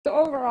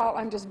overall,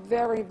 I'm just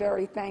very,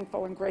 very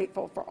thankful and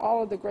grateful for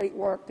all of the great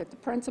work that the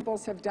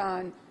principals have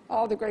done,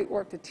 all the great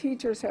work the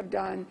teachers have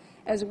done,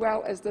 as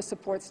well as the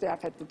support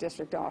staff at the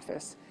district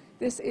office.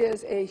 This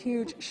is a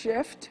huge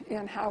shift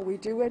in how we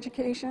do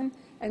education,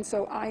 and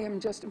so I am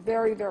just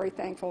very, very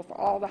thankful for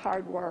all the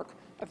hard work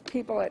of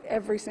people at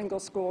every single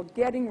school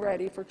getting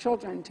ready for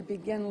children to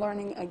begin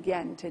learning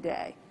again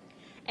today.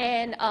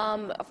 And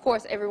of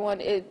course, everyone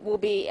will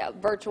be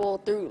virtual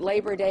through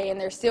Labor Day, and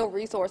there's still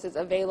resources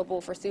available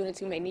for students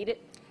who may need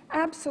it?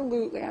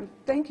 Absolutely, and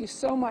thank you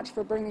so much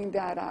for bringing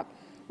that up.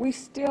 We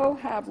still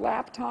have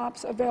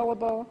laptops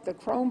available, the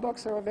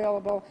Chromebooks are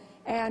available,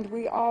 and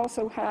we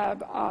also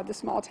have the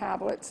small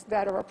tablets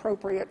that are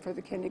appropriate for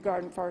the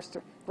kindergarten first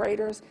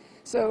graders.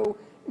 So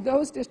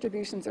those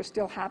distributions are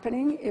still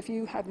happening. If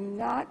you have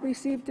not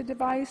received the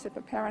device, if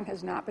a parent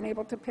has not been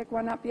able to pick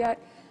one up yet,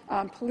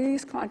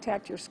 please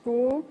contact your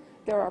school.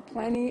 There are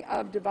plenty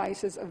of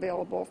devices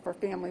available for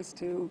families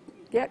to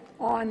get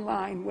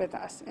online with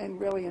us and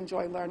really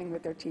enjoy learning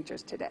with their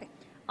teachers today.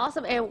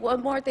 Awesome. And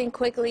one more thing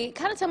quickly,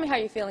 kind of tell me how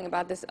you're feeling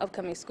about this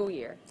upcoming school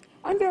year.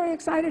 I'm very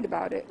excited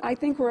about it. I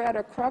think we're at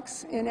a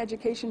crux in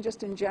education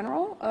just in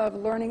general of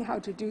learning how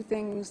to do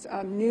things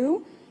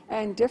new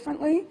and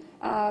differently.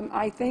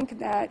 I think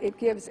that it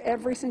gives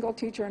every single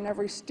teacher and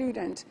every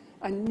student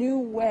a new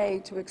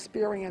way to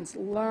experience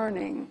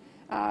learning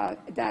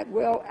that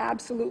will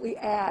absolutely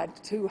add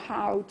to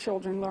how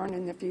children learn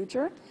in the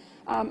future.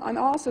 I'm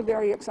also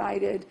very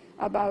excited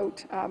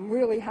about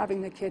really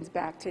having the kids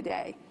back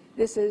today.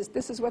 This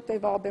is what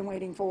they've all been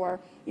waiting for.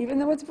 Even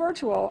though it's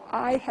virtual,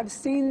 I have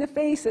seen the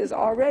faces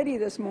already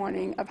this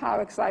morning of how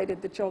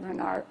excited the children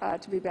are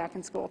to be back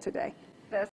in school today.